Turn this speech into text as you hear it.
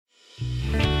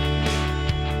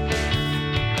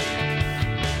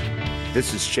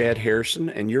This is Chad Harrison,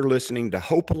 and you're listening to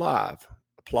Hope Alive,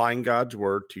 applying God's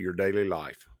Word to your daily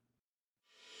life.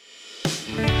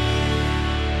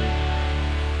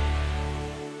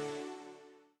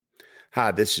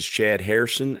 Hi, this is Chad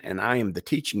Harrison, and I am the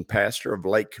teaching pastor of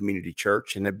Lake Community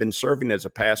Church and have been serving as a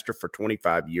pastor for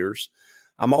 25 years.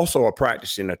 I'm also a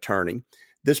practicing attorney.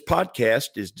 This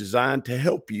podcast is designed to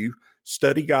help you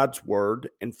study God's Word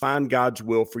and find God's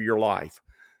will for your life.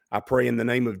 I pray in the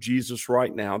name of Jesus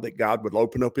right now that God would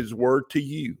open up His Word to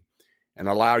you and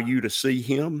allow you to see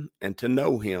Him and to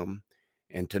know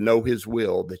His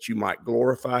will, that you might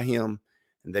glorify Him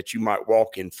and that you might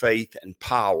walk in faith and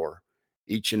power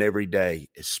each and every day,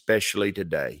 especially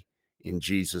today, in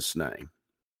Jesus' name.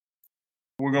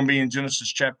 We're going to be in Genesis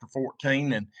chapter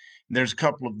 14, and there's a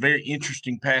couple of very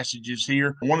interesting passages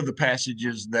here. One of the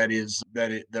passages that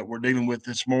we're dealing with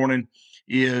this morning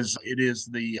is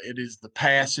the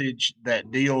passage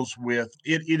that deals with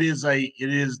it. It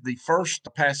is the first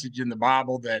passage in the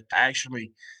Bible that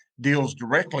actually deals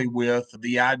directly with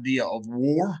the idea of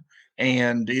war.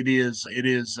 And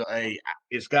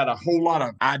it's got a whole lot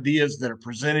of ideas that are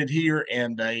presented here,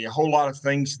 and a whole lot of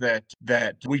things that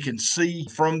we can see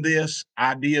from this,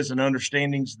 ideas and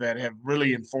understandings that have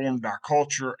really informed our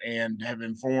culture and have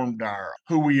informed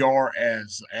who we are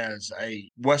as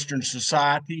a Western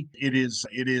society. It is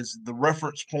the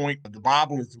reference point. The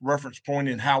Bible is the reference point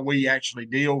in how we actually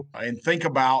deal and think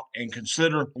about and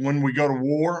consider when we go to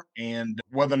war, and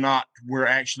whether or not we're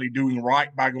actually doing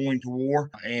right by going to war.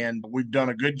 And we've done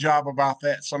a good job about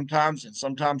that sometimes, and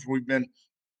sometimes we've been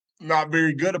not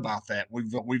very good about that.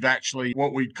 We've actually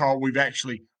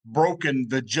broken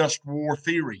the just war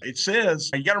theory. It says,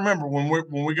 you got to remember, when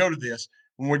we go to this,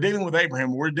 when we're dealing with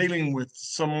Abraham, we're dealing with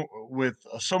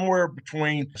somewhere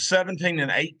between 17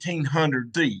 and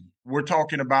 1800 C. We're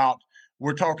talking about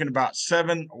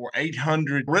 700 or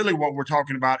 800. Really, what we're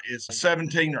talking about is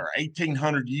 17 or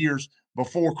 1800 years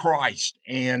before Christ.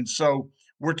 And so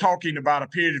we're talking about a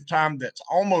period of time that's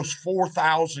almost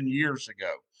 4,000 years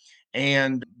ago.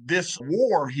 And this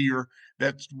war here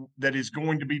that is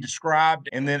going to be described,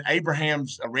 and then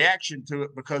Abraham's reaction to it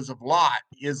because of Lot,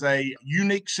 is a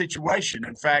unique situation.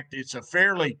 In fact,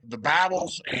 the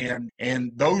battles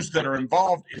and those that are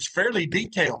involved is fairly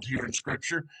detailed here in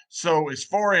Scripture. So as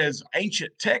far as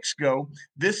ancient texts go,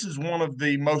 this is one of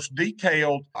the most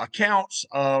detailed accounts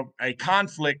of a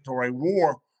conflict or a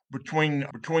war between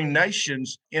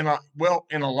nations in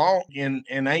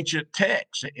ancient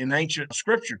texts, in ancient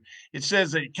Scripture. It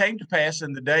says that it came to pass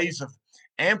in the days of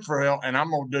Amphrael, and I'm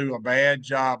going to do a bad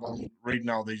job on reading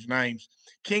all these names,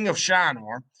 king of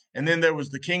Shinar, and then there was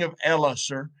the king of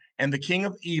Elasar, and the king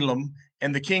of Elam,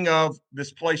 and the king of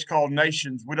this place called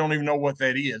Nations. We don't even know what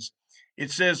that is.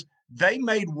 It says they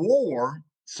made war,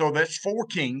 so that's four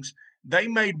kings. They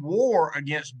made war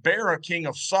against Bera, king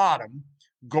of Sodom,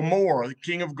 Gomorrah, the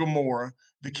king of Gomorrah,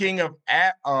 the king of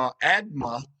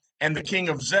Admah, and the king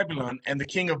of Zebulun, and the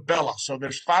king of Bela. So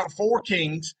there's four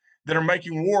kings that are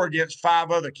making war against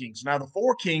five other kings. Now, the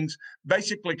four kings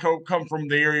basically come from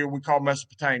the area we call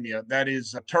Mesopotamia. That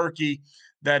is Turkey,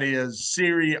 that is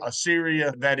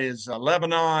Assyria, that is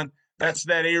Lebanon. That's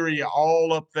that area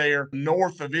all up there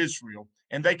north of Israel.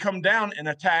 And they come down and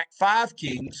attack five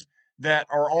kings that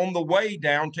are on the way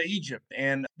down to Egypt.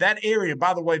 And that area,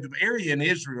 by the way, the area in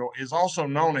Israel is also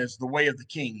known as the Way of the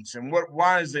Kings. And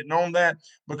why is it known that?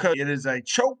 Because it is a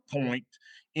choke point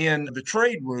in the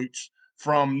trade routes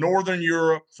from Northern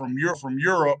Europe, from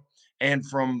Europe, and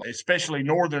from especially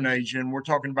Northern Asia. And we're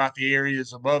talking about the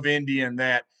areas above India, and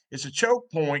that it's a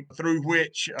choke point through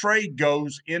which trade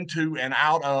goes into and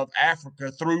out of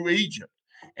Africa through Egypt.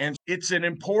 And it's an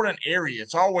important area.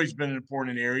 It's always been an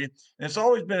important area. And it's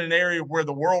always been an area where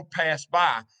the world passed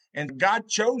by. And God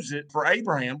chose it for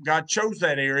Abraham. God chose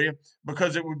that area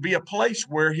because it would be a place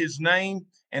where his name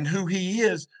and who he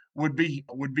is would be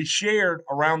shared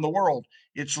around the world.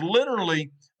 It's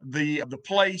literally the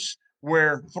place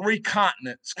where three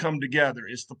continents come together.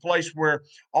 It's the place where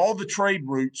all the trade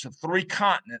routes of three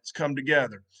continents come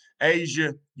together: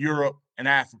 Asia, Europe, and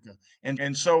Africa.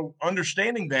 And so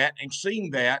understanding that and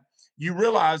seeing that, you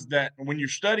realize that when you're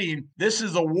studying, this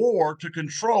is a war to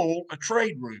control a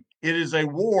trade route. It is a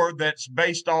war that's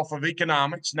based off of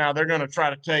economics. Now, they're going to try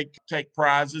to take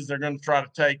prizes. They're going to try to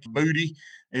take booty,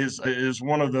 is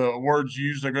one of the words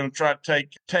used. They're going to try to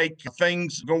take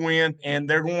things, go in, and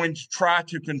they're going to try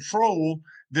to control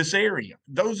this area.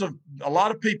 A lot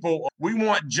of people, we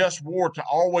want just war to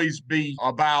always be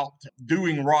about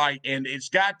doing right, and it's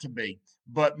got to be.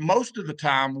 But most of the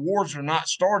time, wars are not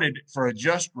started for a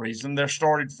just reason. They're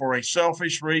started for a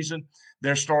selfish reason.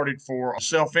 They're started for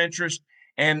self-interest.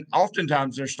 And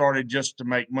oftentimes they're started just to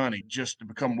make money, just to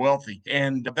become wealthy.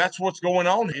 And that's what's going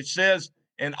on. It says,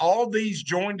 and all these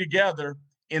joined together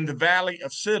in the valley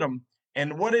of Siddim.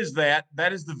 And what is that?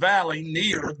 That is the valley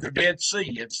near the Dead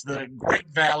Sea. It's the great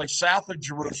valley south of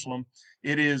Jerusalem.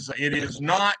 It is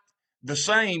not the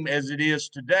same as it is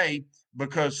today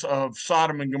because of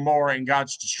Sodom and Gomorrah and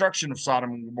God's destruction of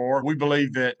Sodom and Gomorrah. We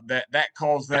believe that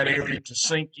caused that area to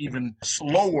sink even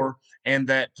slower, and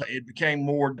that it became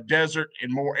more desert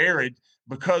and more arid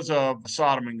because of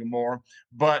Sodom and Gomorrah.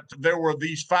 But there were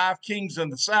these 5 kings in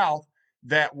the south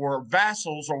that were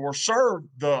vassals or were served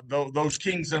those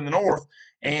kings in the north,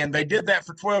 and they did that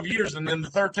for 12 years. And then the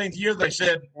 13th year, they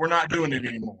said, we're not doing it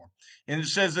anymore. And it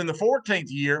says in the 14th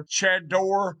year,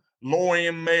 Chador,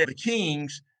 Loim, the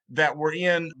kings that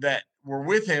were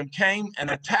with him came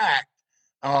and attacked,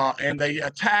 and they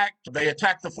attacked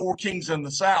the 4 kings in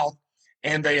the south,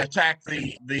 and they attacked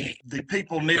the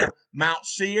people near Mount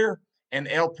Seir and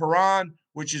El Paran,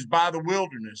 which is by the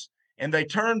wilderness. And they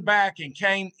turned back and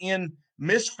came in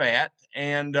Mizphat,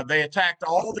 and they attacked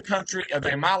all the country of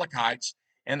the Amalekites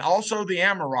and also the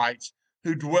Amorites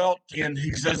who dwelt in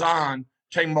Hezazon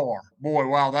Tamar. Boy,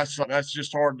 wow, that's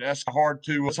just hard. It's hard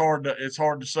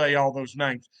to say all those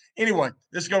names. Anyway,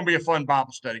 this is going to be a fun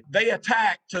Bible study. They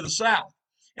attacked to the south,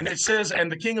 and it says,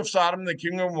 and the king of Sodom, the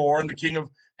king of Gomorrah, and the king of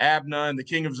Admah, and the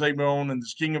king of Zebulun, and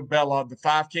the king of Bela, the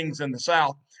 5 kings in the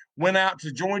south, went out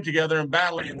to join together in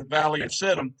battle in the valley of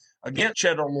Siddim against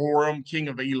Chedorlaomer, king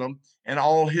of Elam, and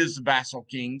all his vassal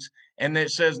kings. And it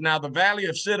says, now the valley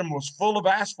of Siddim was full of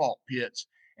asphalt pits,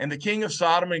 and the king of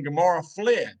Sodom and Gomorrah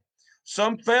fled.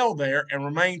 Some fell there and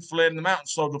remained fled in the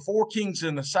mountains. So the 4 kings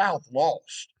in the south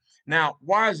lost. Now,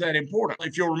 why is that important?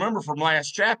 If you'll remember from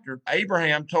last chapter,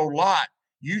 Abraham told Lot,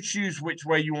 you choose which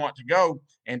way you want to go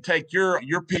and take your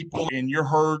people and your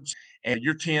herds and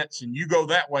your tents, and you go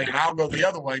that way and I'll go the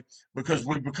other way, because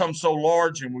we've become so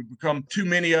large and we've become too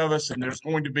many of us, and there's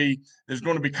going to be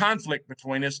conflict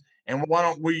between us. And why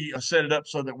don't we set it up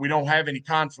so that we don't have any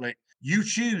conflict? You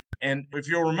choose. And if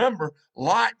you'll remember,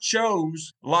 Lot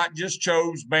just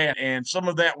chose bad. And some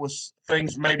of that was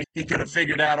things maybe he could have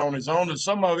figured out on his own. And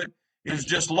some of it is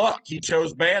just luck. He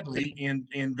chose badly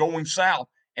in going south.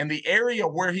 And the area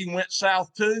where he went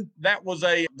south to, that was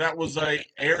a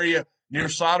area near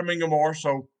Sodom and Gomorrah.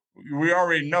 So we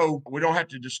already know, we don't have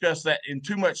to discuss that in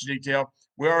too much detail.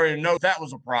 We already know that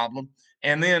was a problem.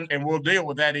 And we'll deal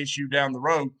with that issue down the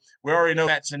road. We already know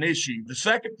that's an issue. The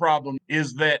second problem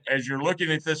is that as you're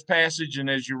looking at this passage and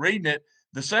as you're reading it,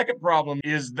 the second problem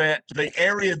is that the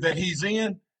area that he's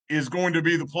in is going to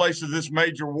be the place of this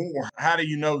major war. How do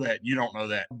you know that? You don't know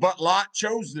that. But Lot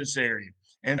chose this area.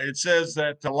 And it says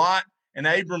that Lot and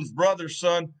Abram's brother's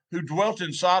son who dwelt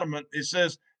in Sodom, it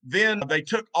says, then they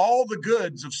took all the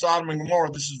goods of Sodom and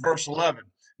Gomorrah. This is verse 11.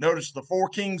 Notice the 4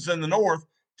 kings in the north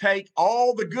take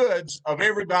all the goods of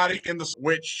everybody in the,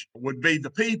 which would be the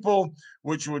people,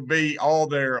 which would be all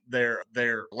their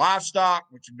livestock,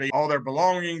 which would be all their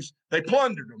belongings. They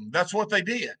plundered them. That's what they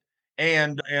did.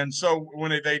 And so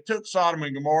when they took Sodom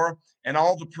and Gomorrah and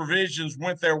all the provisions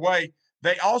went their way,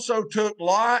 they also took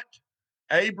Lot,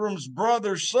 Abram's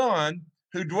brother's son,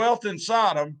 who dwelt in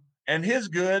Sodom, and his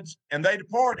goods, and they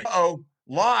departed.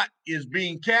 Lot is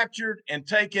being captured and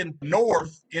taken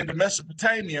north into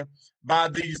Mesopotamia by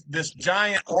this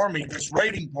giant army, this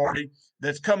raiding party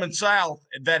that's coming south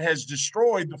that has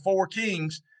destroyed the 4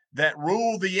 kings that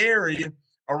rule the area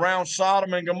around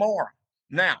Sodom and Gomorrah.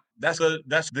 Now, that's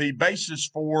the basis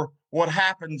for what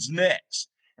happens next.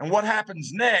 And what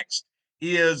happens next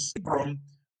is Abram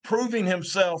proving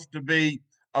himself to be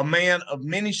a man of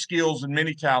many skills and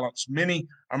many talents,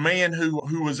 a man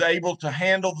who was able to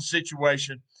handle the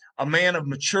situation, a man of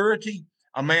maturity,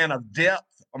 a man of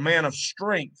depth, a man of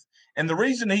strength. And the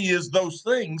reason he is those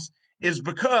things is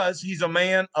because he's a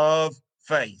man of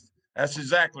faith. That's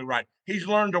exactly right. He's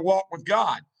learned to walk with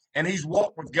God, and he's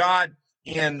walked with God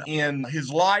in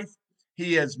his life.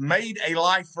 He has made a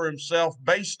life for himself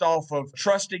based off of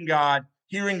trusting God,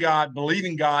 hearing God,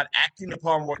 believing God, acting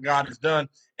upon what God has done.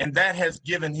 And that has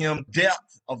given him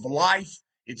depth of life.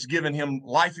 It's given him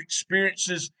life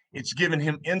experiences. It's given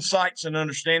him insights and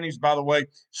understandings. By the way,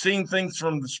 seeing things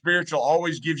from the spiritual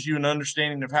always gives you an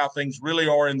understanding of how things really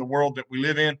are in the world that we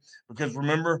live in. Because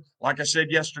remember, like I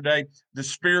said yesterday, the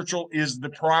spiritual is the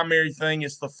primary thing.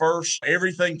 It's the first.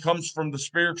 Everything comes from the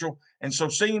spiritual. And so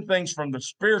seeing things from the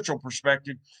spiritual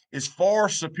perspective is far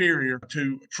superior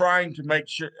to trying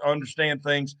to understand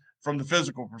things from the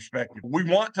physical perspective. We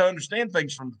want to understand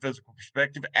things from the physical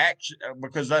perspective,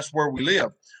 because that's where we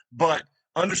live. But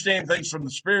understanding things from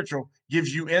the spiritual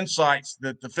gives you insights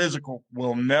that the physical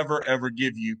will never, ever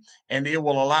give you. And it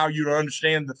will allow you to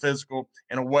understand the physical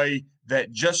in a way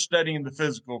that just studying the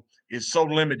physical is so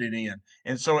limited in.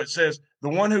 And so it says, the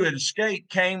one who had escaped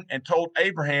came and told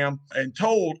Abram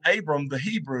the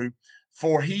Hebrew,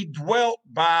 for he dwelt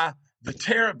by the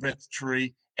terebinth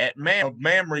tree at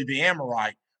Mamre the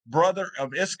Amorite, brother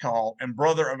of Iskal and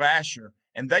brother of Asher,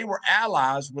 and they were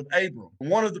allies with Abram.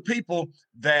 One of the people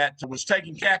that was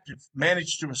taken captive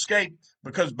managed to escape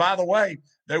because, by the way,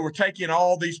 they were taking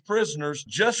all these prisoners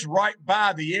just right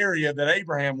by the area that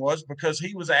Abraham was, because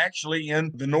he was actually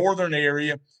in the northern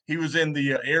area. He was in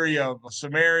the area of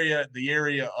Samaria, the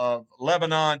area of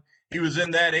Lebanon. He was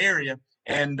in that area.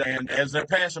 And as they're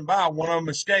passing by, one of them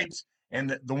escapes.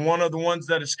 And the one of the ones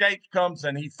that escaped comes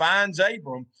and he finds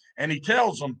Abram and he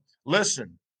tells him,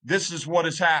 listen, this is what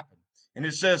has happened. And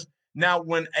it says, now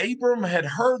when Abram had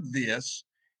heard this,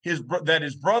 that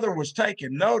his brother was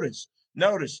taken, notice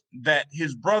that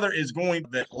his brother is going,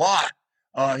 that Lot,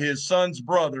 his son's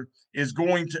brother, is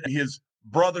going to, his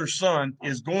brother's son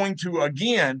is going to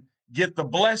again get the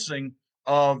blessing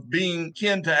of being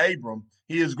kin to Abram.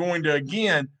 He is going to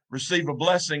again receive a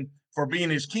blessing for being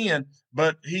his kin,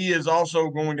 but he is also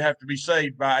going to have to be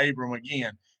saved by Abram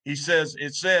again. It says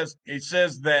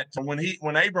that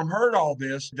when Abram heard all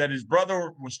this, that his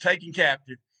brother was taken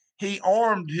captive, he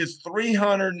armed his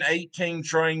 318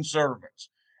 trained servants.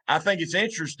 I think it's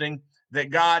interesting that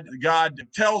God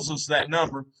tells us that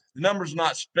number. The number's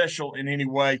not special in any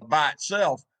way by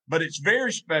itself, but it's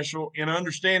very special in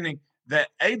understanding that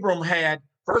Abram had,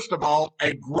 first of all,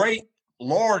 a great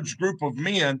large group of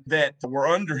men that were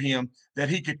under him that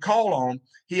he could call on.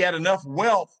 He had enough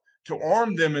wealth to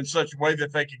arm them in such a way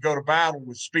that they could go to battle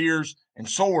with spears and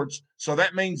swords. So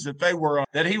that means that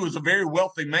that he was a very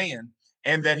wealthy man,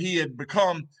 and that he had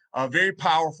become very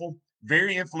powerful,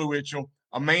 very influential,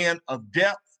 a man of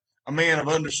depth, a man of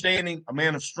understanding, a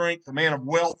man of strength, a man of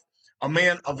wealth, a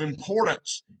man of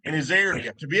importance in his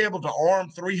area. To be able to arm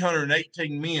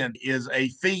 318 men is a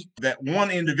feat that one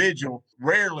individual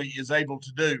rarely is able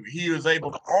to do. He was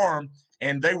able to arm,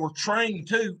 and they were trained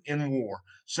too in war.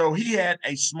 So he had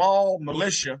a small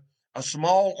militia, a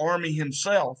small army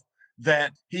himself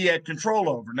that he had control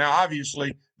over. Now,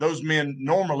 obviously, those men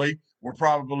normally were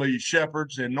probably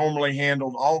shepherds and normally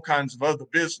handled all kinds of other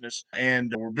business,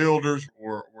 and were builders,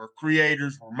 were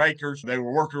creators, were makers. They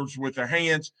were workers with their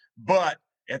hands. But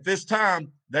at this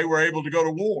time, they were able to go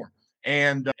to war.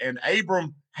 And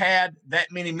Abram had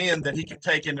that many men that he could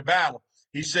take into battle.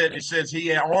 It says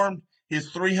he armed his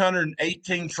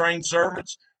 318 trained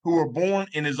servants who were born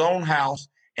in his own house,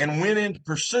 and went into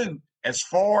pursuit as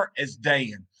far as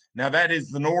Dan. Now, that is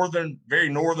the very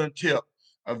northern tip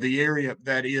of the area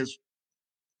that is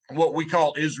what we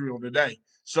call Israel today.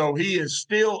 So he is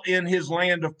still in his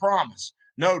land of promise.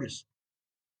 Notice,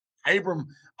 Abram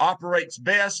operates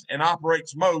best and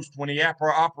operates most when he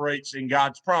operates in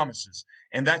God's promises.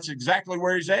 And that's exactly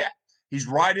where he's at. He's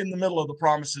right in the middle of the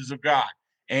promises of God.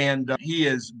 And he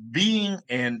is being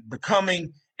and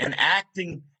becoming and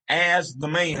acting as the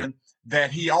man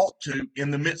that he ought to in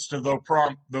the midst of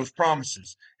those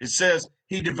promises. It says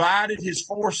he divided his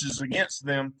forces against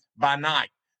them by night.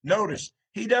 Notice,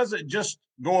 he doesn't just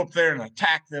go up there and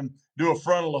attack them, do a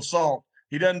frontal assault.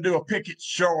 He doesn't do a picket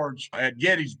charge at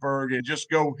Gettysburg and just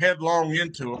go headlong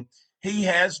into them. He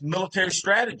has military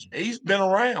strategy. He's been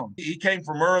around. He came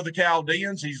from Ur of the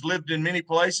Chaldeans. He's lived in many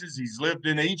places. He's lived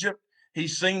in Egypt.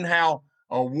 He's seen how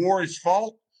a war is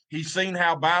fought. He's seen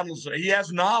how battles, he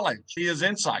has knowledge. He has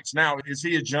insights. Now, is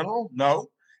he a general? No.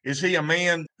 Is he a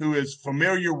man who is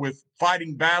familiar with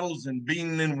fighting battles and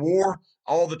being in war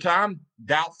all the time?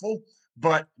 Doubtful.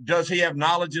 But does he have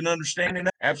knowledge and understanding?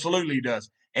 Absolutely he does.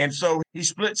 And so he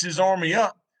splits his army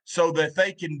up so that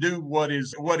they can do what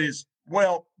is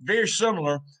well, very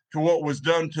similar to what was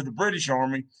done to the British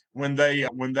Army when they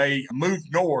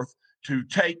moved north to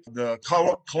take the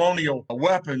colonial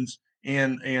weapons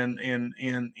in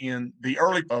the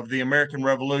early of the American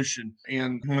Revolution,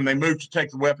 and when they moved to take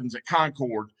the weapons at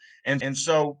Concord. And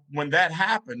so when that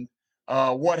happened,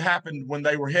 what happened when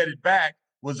they were headed back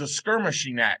was a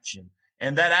skirmishing action.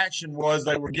 And that action was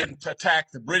they were getting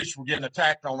attacked. The British were getting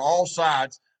attacked on all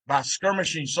sides by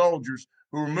skirmishing soldiers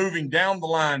who were moving down the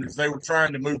line as they were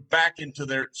trying to move back into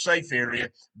their safe area,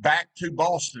 back to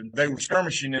Boston. They were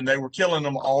skirmishing and they were killing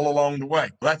them all along the way.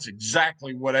 That's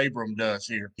exactly what Abram does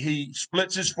here. He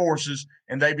splits his forces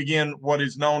and they begin what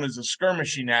is known as a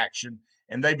skirmishing action.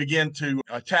 And they begin to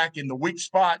attack in the weak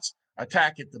spots,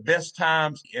 attack at the best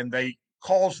times, and they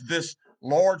cause this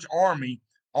large army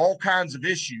all kinds of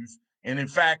issues. And in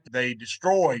fact, they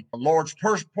destroyed large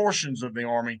portions of the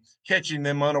army, catching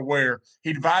them unaware.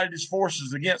 He divided his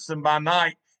forces against them by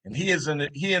night, and he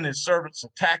and his servants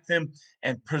attacked them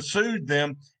and pursued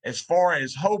them as far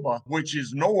as Hobah, which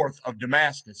is north of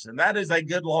Damascus. And that is a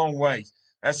good long way.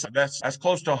 That's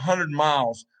close to 100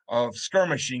 miles of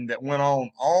skirmishing that went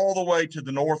on all the way to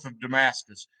the north of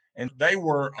Damascus. And they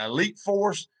were an elite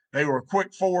force. They were a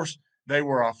quick force. They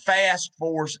were a fast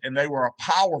force, and they were a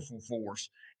powerful force.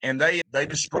 And they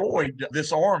destroyed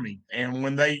this army. And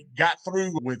when they got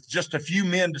through with just a few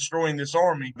men destroying this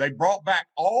army, they brought back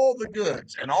all the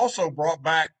goods and also brought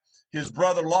back his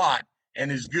brother Lot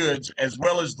and his goods, as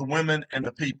well as the women and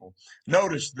the people.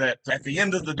 Notice that at the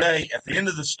end of the day, at the end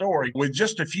of the story, with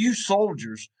just a few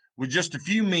soldiers, with just a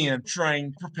few men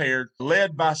trained, prepared,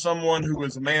 led by someone who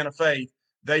was a man of faith,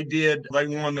 they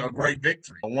won a great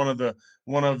victory.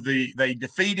 They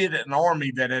defeated an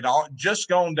army that had just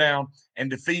gone down and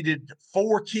defeated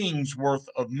 4 kings worth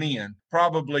of men,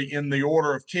 probably in the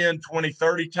order of 10, 20,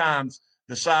 30 times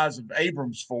the size of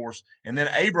Abram's force. And then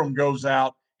Abram goes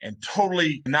out and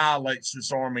totally annihilates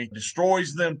this army,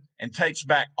 destroys them, and takes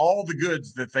back all the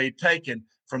goods that they'd taken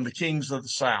from the kings of the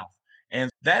south.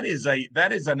 And that is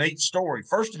a neat story.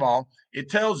 First of all, it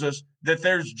tells us that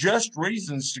there's just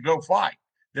reasons to go fight.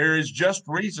 There is just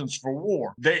reasons for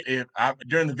war.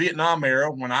 During the Vietnam era,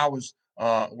 when I was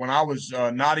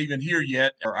not even here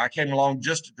yet, or I came along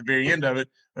just at the very end of it,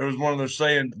 there was one of those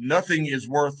saying, nothing is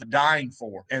worth dying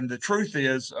for. And the truth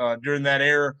is, during that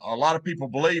era, a lot of people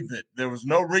believed that there was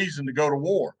no reason to go to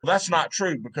war. Well, that's not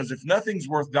true, because if nothing's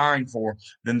worth dying for,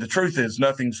 then the truth is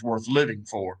nothing's worth living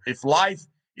for. If life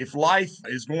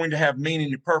is going to have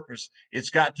meaning and purpose, it's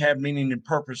got to have meaning and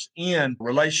purpose in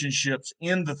relationships,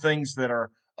 in the things that are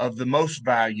of the most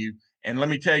value. And let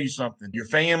me tell you something, your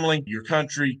family, your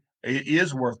country, it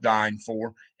is worth dying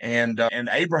for. And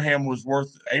Abraham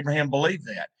believed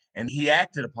that, and he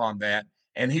acted upon that.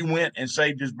 And he went and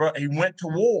saved his brother. He went to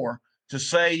war to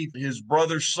save his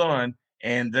brother's son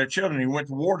and their children. He went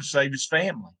to war to save his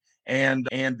family. And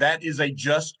that is a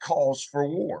just cause for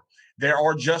war. There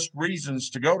are just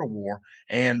reasons to go to war.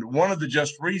 And one of the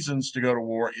just reasons to go to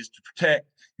war is to protect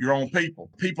your own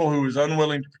people. People who is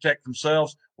unwilling to protect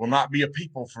themselves will not be a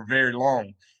people for very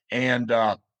long. And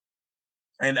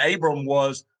Abram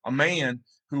was a man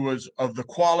who was of the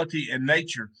quality and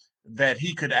nature that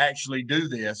he could actually do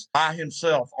this by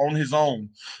himself on his own.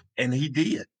 And he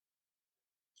did,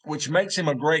 which makes him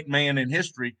a great man in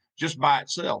history just by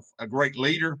itself, a great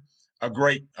leader, a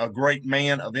great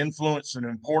man of influence and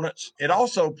importance. It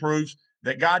also proves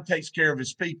that God takes care of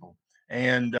his people.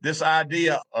 And this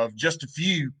idea of just a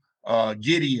few,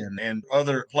 Gideon and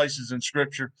other places in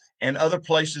scripture and other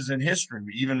places in history,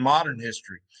 even modern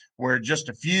history, where just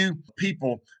a few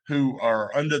people who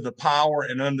are under the power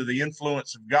and under the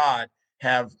influence of God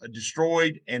have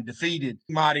destroyed and defeated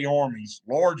mighty armies,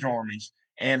 large armies,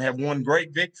 and have won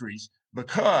great victories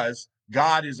because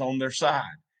God is on their side.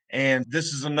 And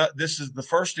this is the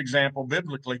first example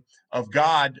biblically of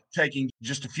God taking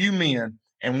just a few men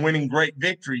and winning great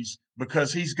victories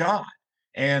because he's God.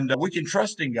 And we can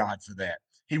trust in God for that.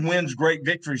 He wins great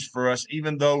victories for us,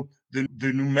 even though the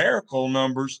numerical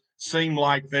numbers seem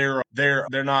like they're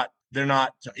not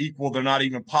equal. They're not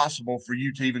even possible for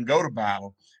you to even go to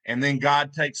battle. And then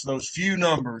God takes those few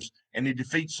numbers and he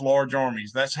defeats large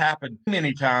armies. That's happened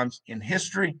many times in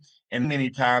history, and many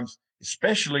times,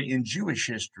 especially in Jewish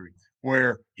history,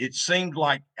 where it seemed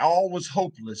like all was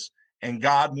hopeless, and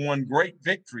God won great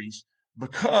victories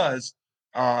because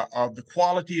of the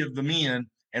quality of the men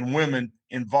and women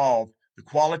involved, the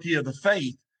quality of the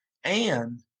faith,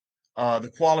 and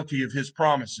the quality of his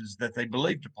promises that they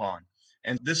believed upon.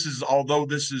 And although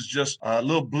this is just a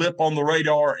little blip on the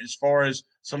radar, as far as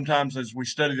sometimes as we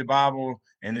study the Bible,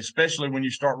 and especially when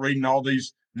you start reading all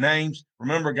these names,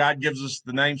 remember God gives us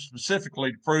the names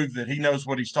specifically to prove that he knows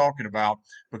what he's talking about,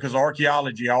 because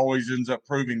archaeology always ends up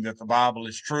proving that the Bible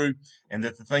is true and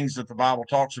that the things that the Bible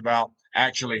talks about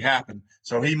actually happen.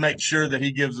 So he makes sure that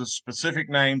he gives us specific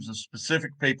names of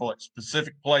specific people at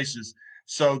specific places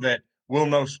so that we'll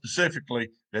know specifically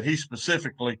that he's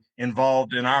specifically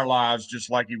involved in our lives,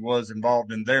 just like he was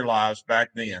involved in their lives back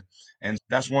then. And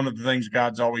that's one of the things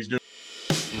God's always doing.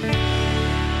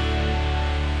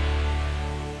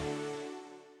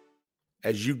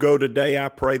 As you go today, I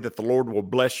pray that the Lord will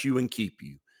bless you and keep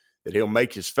you, that he'll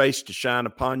make his face to shine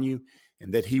upon you,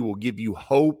 and that he will give you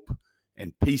hope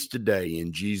and peace today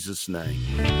in Jesus'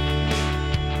 name.